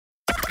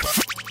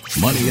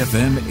Money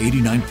FM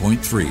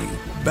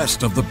 89.3,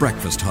 best of the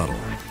breakfast huddle.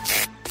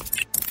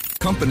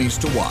 Companies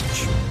to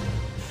watch.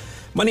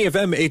 Money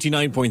FM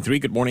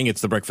 89.3. Good morning.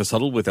 It's the Breakfast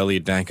Huddle with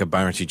Elliot Danker,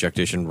 Bharati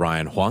Jagdish and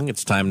Ryan Huang.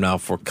 It's time now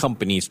for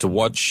companies to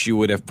watch. You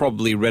would have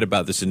probably read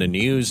about this in the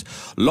news.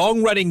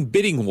 Long-running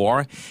bidding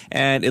war.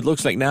 And it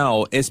looks like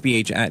now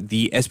SPH,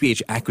 the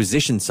SPH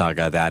acquisition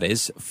saga, that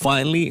is,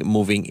 finally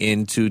moving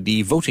into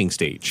the voting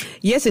stage.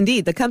 Yes,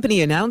 indeed. The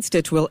company announced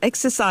it will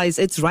exercise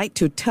its right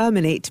to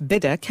terminate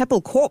bidder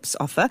Keppel Corp's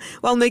offer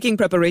while making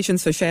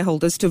preparations for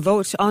shareholders to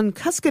vote on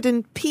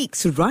Cuscaden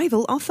Peak's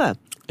rival offer.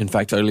 In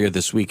fact, earlier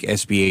this week,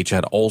 SPH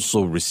had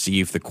also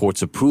received the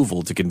court's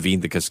approval to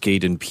convene the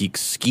Cuscaden Peak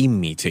scheme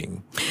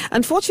meeting.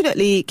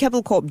 Unfortunately,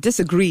 Keppel Corp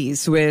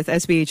disagrees with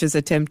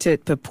SPH's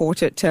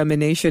purported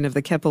termination of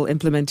the Keppel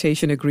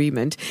implementation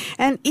agreement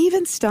and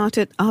even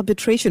started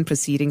arbitration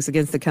proceedings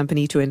against the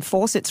company to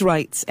enforce its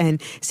rights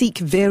and seek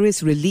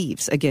various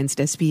reliefs against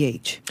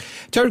SPH.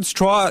 Terence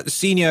Chua,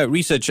 Senior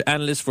Research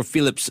Analyst for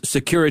Philips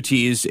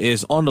Securities,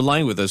 is on the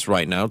line with us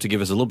right now to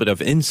give us a little bit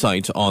of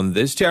insight on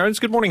this. Terence,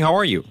 good morning. How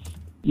are you?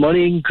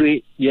 Morning,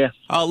 great, yeah.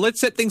 Let's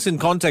set things in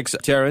context,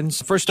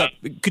 Terence. First up,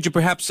 could you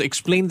perhaps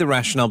explain the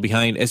rationale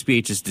behind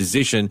SPH's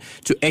decision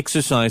to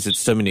exercise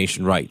its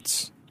termination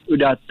rights?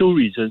 There are two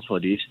reasons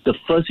for this. The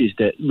first is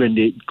that when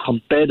they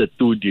compare the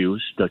two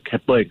deals, the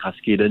Keppel and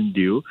Cuscaden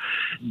deal,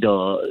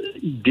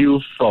 the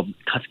deal from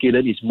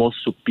Cuscaden is more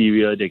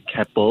superior than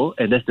Keppel,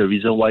 and that's the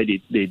reason why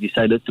they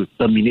decided to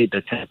terminate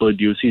the Keppel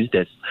deal, since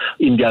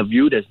in their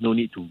view, there's no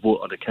need to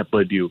vote on the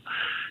Keppel deal.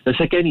 The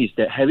second is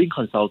that having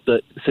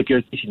consulted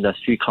Securities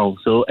Industry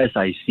Council,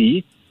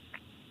 SIC,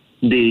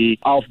 they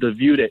are of the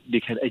view that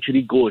they can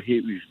actually go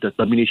ahead with the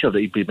termination of the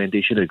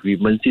implementation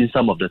agreement since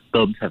some of the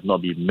terms have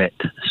not been met.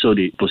 So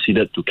they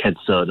proceeded to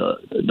cancel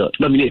the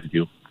terminate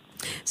deal.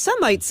 Some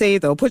might say,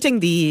 though,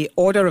 putting the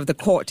order of the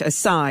court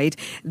aside,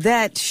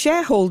 that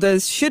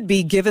shareholders should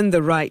be given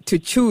the right to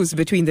choose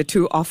between the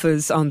two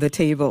offers on the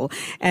table.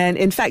 And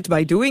in fact,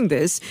 by doing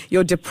this,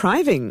 you're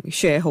depriving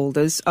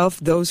shareholders of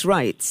those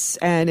rights,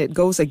 and it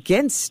goes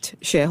against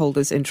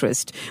shareholders'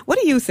 interest. What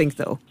do you think,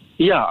 though?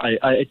 Yeah,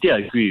 I think I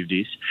agree with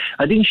this.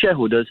 I think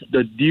shareholders,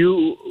 the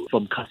deal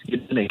from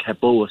Cuscaden and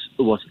Keppel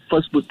was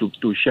first put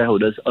to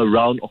shareholders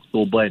around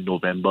October and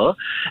November,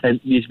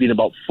 and it's been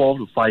about 4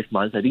 to 5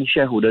 months. I think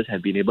shareholders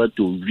have been able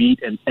to read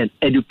and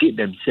educate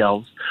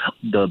themselves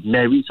the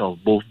merits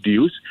of both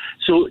deals.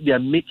 So they are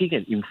making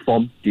an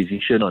informed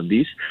decision on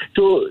this.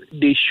 So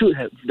they should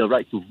have the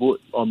right to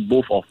vote on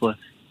both offers.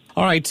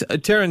 All right,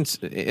 Terence,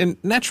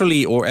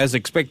 naturally, or as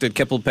expected,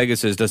 Keppel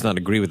Pegasus does not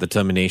agree with the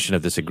termination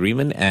of this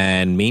agreement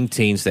and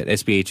maintains that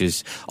SPH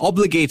is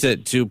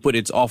obligated to put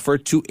its offer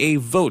to a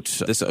vote,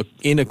 this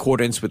in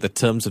accordance with the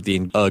terms of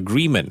the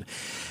agreement.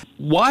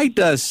 Why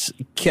does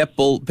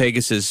Keppel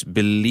Pegasus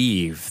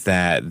believe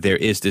that there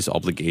is this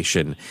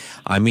obligation?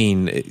 I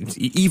mean,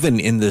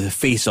 even in the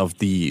face of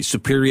the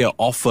superior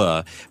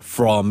offer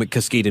from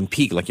Cuscaden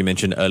Peak, like you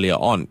mentioned earlier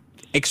on.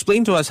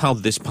 Explain to us how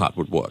this part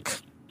would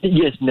work.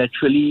 Yes,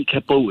 naturally,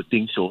 Keppel would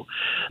think so.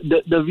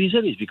 The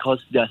reason is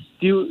because there's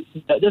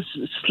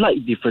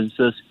slight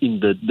differences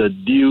in the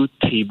deal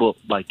tabled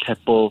by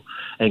Keppel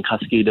and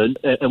Cuscaden.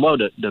 And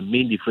one of the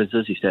main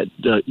differences is that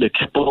the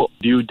Keppel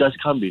deal does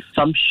come with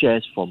some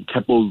shares from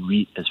Keppel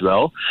REIT as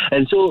well.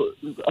 And so,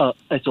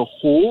 as a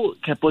whole,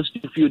 Keppel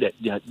still feel that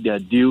their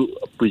deal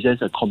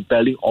presents a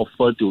compelling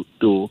offer to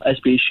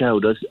SPH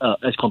shareholders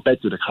as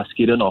compared to the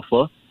Cuscaden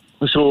offer.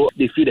 So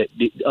they feel that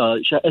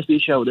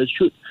SPH shareholders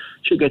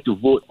should get to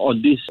vote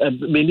on this,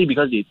 mainly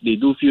because they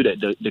do feel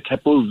that the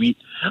Keppel REIT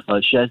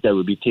shares that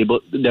will be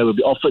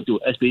offered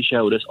to SPH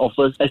shareholders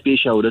offers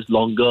SPH shareholders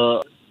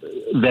longer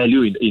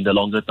value in the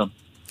longer term.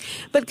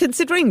 But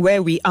considering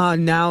where we are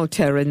now,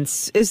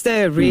 Terence, is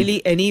there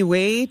really any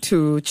way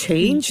to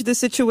change the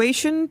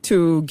situation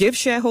to give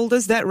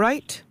shareholders that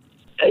right?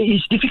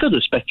 It's difficult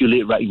to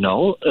speculate right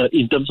now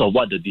in terms of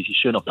what the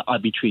decision of the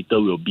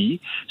arbitrator will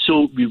be.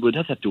 So we would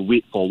just have to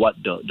wait for what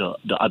the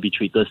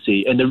arbitrators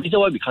say. And the reason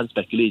why we can't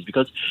speculate is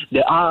because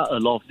there are a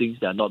lot of things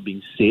that are not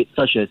being said,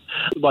 such as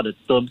what the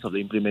terms of the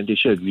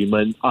implementation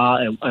agreement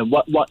are and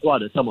what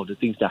are some of the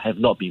things that have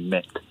not been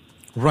met.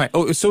 Right.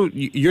 Oh, so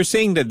you're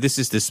saying that this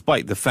is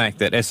despite the fact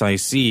that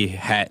SIC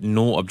had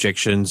no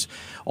objections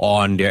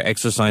on their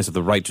exercise of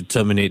the right to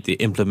terminate the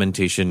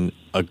implementation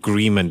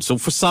agreement. So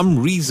for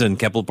some reason,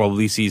 Keppel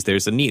probably sees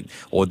there's a need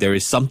or there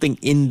is something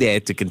in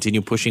there to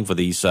continue pushing for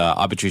these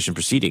arbitration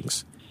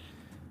proceedings.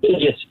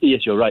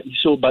 Yes, you're right.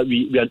 So, but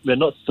we're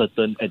not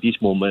certain at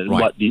this moment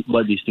what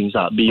these things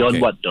are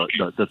beyond what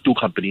the two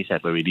companies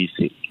have already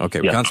said. Okay,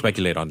 we can't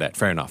speculate on that.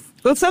 Fair enough.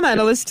 Well, some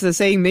analysts are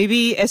saying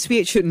maybe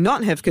SPH should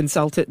not have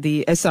consulted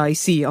the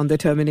SIC on the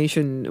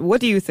termination.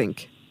 What do you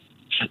think?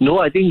 No,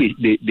 I think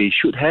they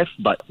should have,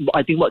 but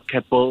I think what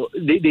Keppel,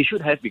 they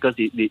should have because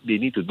they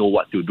need to know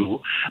what to do.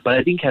 But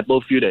I think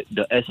Keppel feel that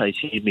the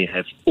SIC may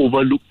have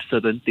overlooked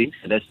certain things,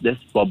 and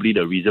that's probably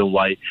the reason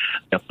why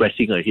they're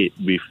pressing ahead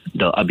with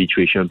the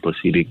arbitration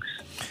proceedings.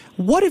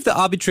 What if the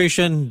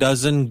arbitration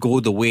doesn't go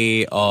the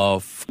way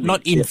of,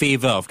 not in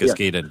favor of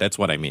Cuscaden? That's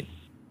what I mean.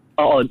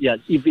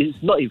 If it's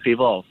not in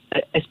favor of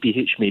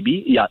SPH,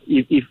 maybe. Yeah,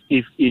 if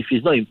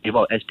it's not in favor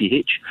of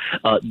SPH,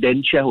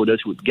 then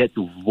shareholders would get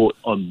to vote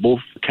on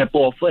both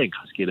Keppel offer and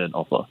Cascaden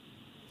offer.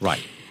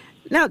 Right.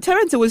 Now,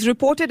 Terence, it was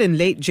reported in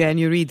late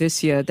January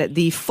this year that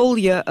the full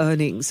year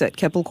earnings at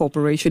Keppel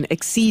Corporation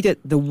exceeded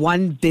the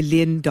 $1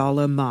 billion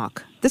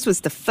mark. This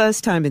was the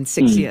first time in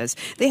 6 years.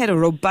 They had a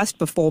robust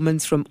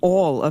performance from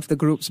all of the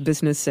group's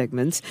business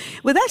segments.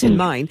 With that in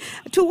mind,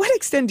 to what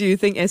extent do you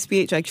think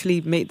SPH actually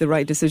made the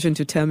right decision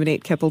to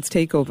terminate Keppel's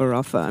takeover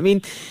offer? I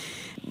mean,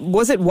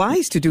 was it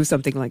wise to do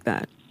something like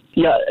that?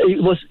 Yeah,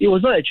 it was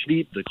not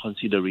actually the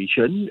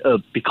consideration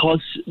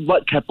because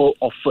what Keppel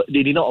offered,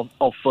 they did not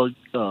offer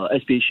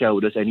SPH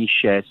shareholders any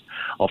shares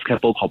of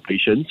Keppel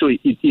Corporation. So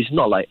it's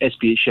not like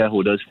SPH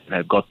shareholders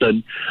have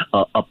gotten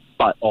a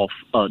part of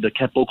the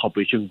Keppel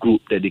Corporation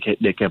group that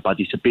they can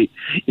participate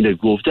in the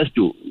growth. Just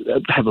to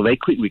have a very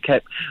quick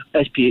recap,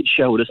 SPH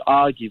shareholders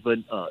are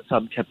given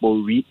some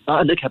Keppel REIT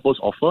under Keppel's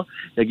offer.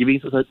 They're given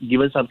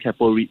some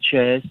Keppel REIT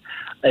shares,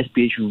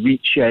 SPH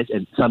REIT shares,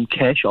 and some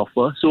cash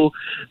offer. So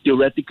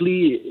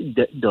theoretically,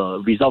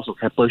 the results of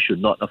Keppel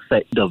should not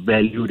affect the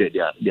value that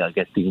they are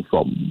getting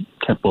from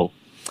Keppel.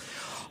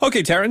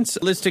 Okay, Terence,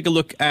 let's take a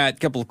look at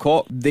Keppel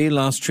Corp. They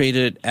last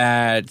traded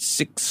at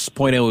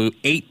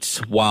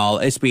 6.08, while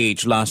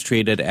SPH last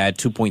traded at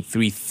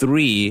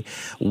 2.33.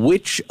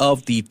 Which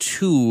of the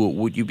two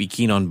would you be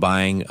keen on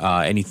buying?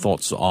 Any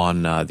thoughts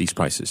on these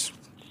prices?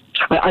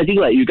 I think,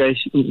 like you guys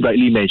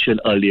rightly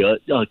mentioned earlier,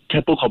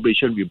 Keppel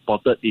Corporation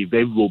reported a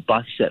very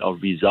robust set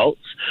of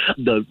results.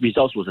 The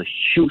results was a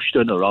huge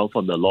turnaround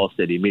from the loss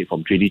that they made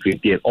from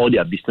 2020, and all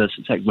their business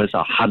segments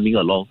are humming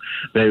along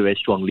very, very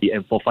strongly.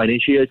 And for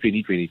financial year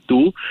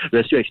 2022,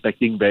 we're still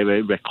expecting very,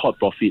 very record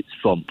profits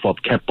from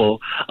Keppel,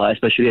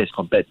 especially as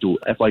compared to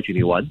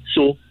FY21.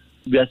 So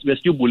we're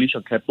still bullish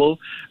on Keppel.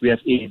 We have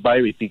a buy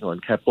rating on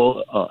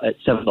Keppel at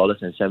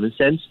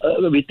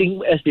 $7.07. We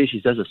think SPH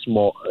is just a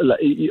small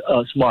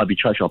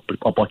arbitrage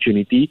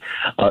opportunity.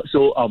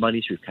 So our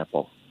money's with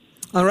Keppel.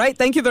 All right.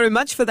 Thank you very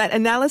much for that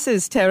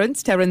analysis,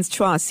 Terence. Terence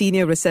Chua,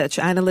 Senior Research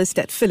Analyst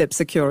at Phillip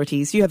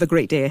Securities. You have a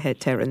great day ahead,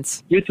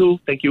 Terence. You too.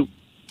 Thank you.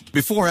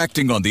 Before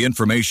acting on the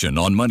information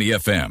on Money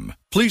FM,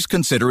 please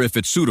consider if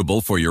it's suitable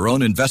for your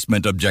own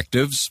investment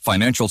objectives,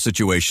 financial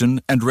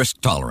situation, and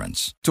risk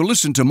tolerance. To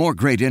listen to more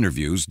great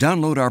interviews,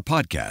 download our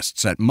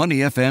podcasts at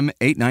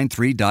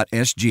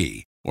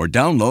moneyfm893.sg or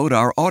download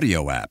our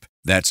audio app.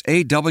 That's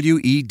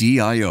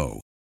AWEDIO.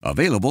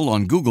 Available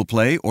on Google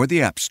Play or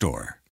the App Store.